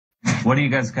What do you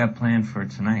guys got planned for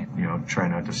tonight? You know, try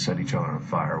not to set each other on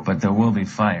fire. But there will be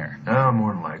fire.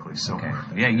 More than likely. So. Okay.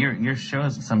 Yeah, your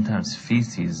shows sometimes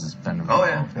feces has been involved. Oh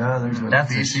yeah. Yeah, there's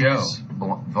that's feces, a show.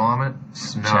 Vomit,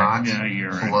 snot,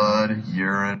 blood,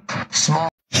 urine. Small.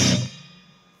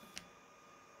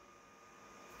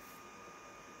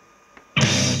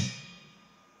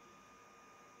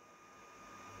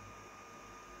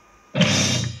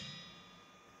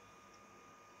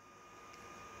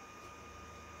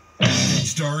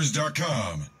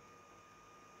 Stars.com.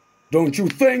 Don't you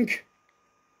think,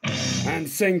 and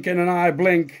sink in an eye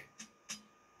blink,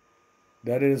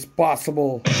 that it is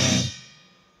possible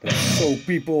that so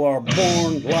people are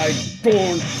born like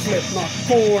corn, flip not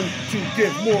corn, to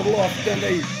give more love than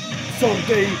they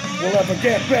someday will ever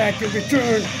get back in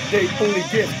return. They only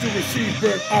give to receive,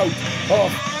 burn out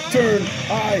of turn.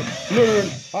 I learn,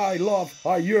 I love,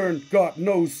 I yearn, God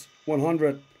knows,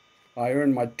 100, I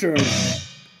earn my turn.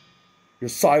 Your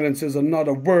silence is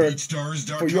another word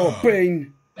for your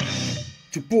pain.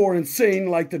 To pour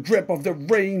insane like the drip of the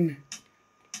rain.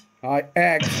 I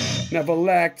act, never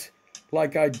lacked,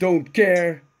 like I don't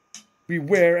care.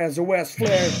 Beware as a west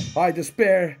flare, I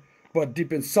despair. But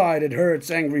deep inside it hurts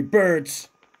angry birds.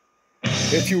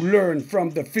 If you learn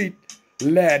from defeat,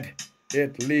 let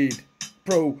it lead.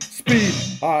 Pro speed,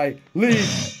 I lead.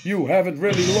 You haven't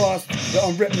really lost the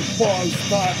unwritten bonds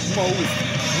that most.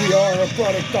 We are a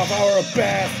product of our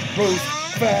past. Roast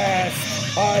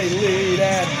fast, I lead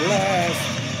at last.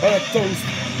 A toast,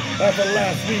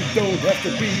 everlast. We don't have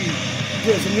to be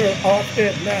prisoner of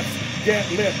it. Let's get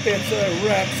lit, it's a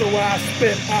rap. So I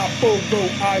spit, I pogo,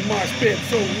 I march spit.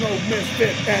 So no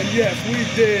misfit, and yes we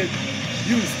did.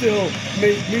 You still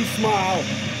make me smile.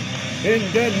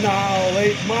 In denial,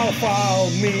 8 Mile file.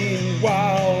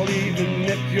 Meanwhile, even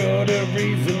if you're the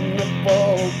reason of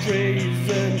all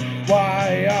treason,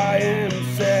 why I am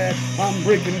sad, I'm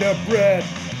breaking the bread,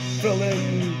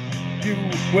 filling you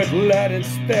with lead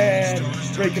instead,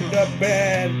 breaking the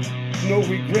bed, no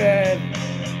regret,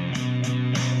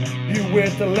 you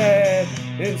with the lead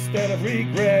instead of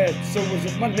regret. So is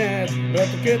it my net, but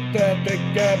to get that big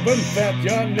gabbin' fat,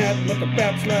 your net, let the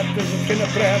pap slap, there's a kind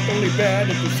of brat, only bad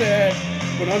if you sad,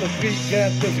 but on the street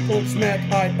cat, there's a cold smack,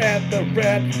 I at the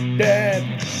rat, dad,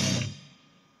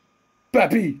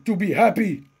 Pappy, to be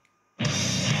happy.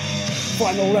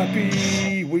 Final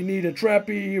rappy, we need a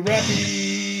trappy,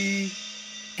 rappy,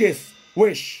 kiss,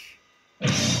 wish,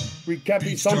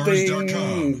 recappy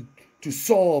something to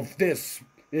solve this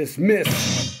is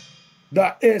miss.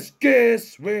 That is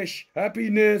kiss, wish,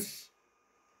 happiness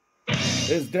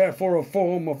is therefore a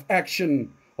form of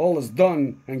action. All is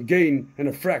done and gain in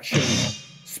a fraction.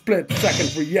 Split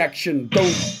second reaction,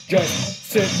 don't just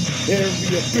sit here,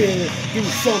 reappear, do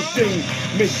something,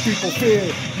 make people fear.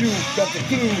 You got the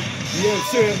clue, the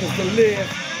answer is to live.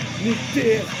 Need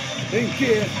this, and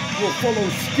give, will follow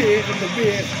scared in the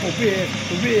rear, for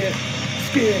the rear,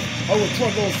 scared. Our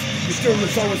struggles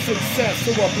determines our success,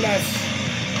 so I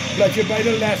bless you by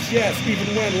the last yes,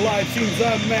 even when life seems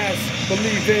a mess.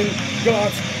 Believe in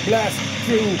God's blast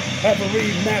through every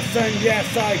mess, and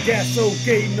yes, I guess,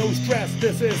 okay, no stress.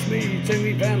 This is me,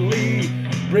 Timmy van Lee,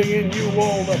 bringing you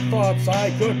all the thoughts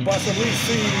I could possibly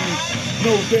see.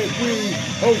 No degree,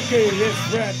 okay,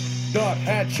 it's red dot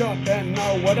headshot, and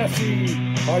now what I see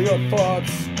are your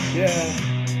thoughts, yeah.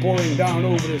 Pouring down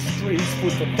over the streets,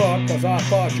 food for thought, cause I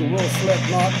thought you will slip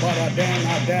not, but I damn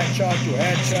not that shot, you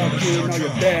had shot you, now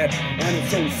you're dead, and it's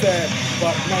so sad,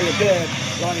 but now you're dead,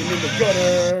 lying in the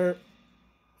gutter,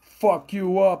 fuck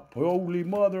you up, holy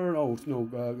mother, no,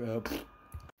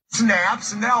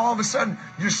 snaps, and now all of a sudden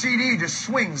your CD just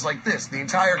swings like this the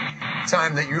entire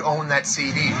time that you own that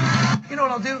CD. You know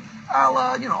what I'll do?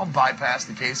 I'll bypass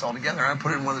the case altogether. I'll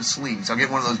put it in one of the sleeves. I'll get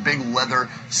one of those big leather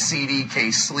CD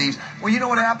case sleeves. Well, you know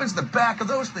what happens? The back of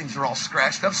those things are all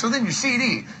scratched up, so then your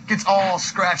CD gets all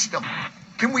scratched up.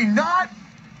 Can we not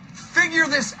figure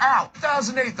this out?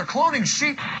 2008, they're cloning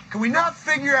sheep. Can we not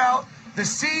figure out the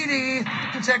CD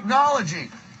technology?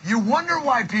 You wonder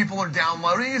why people are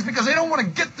downloading. It's because they don't want to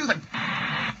get through the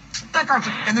stickers,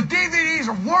 and the DVDs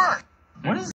are worse.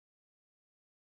 What is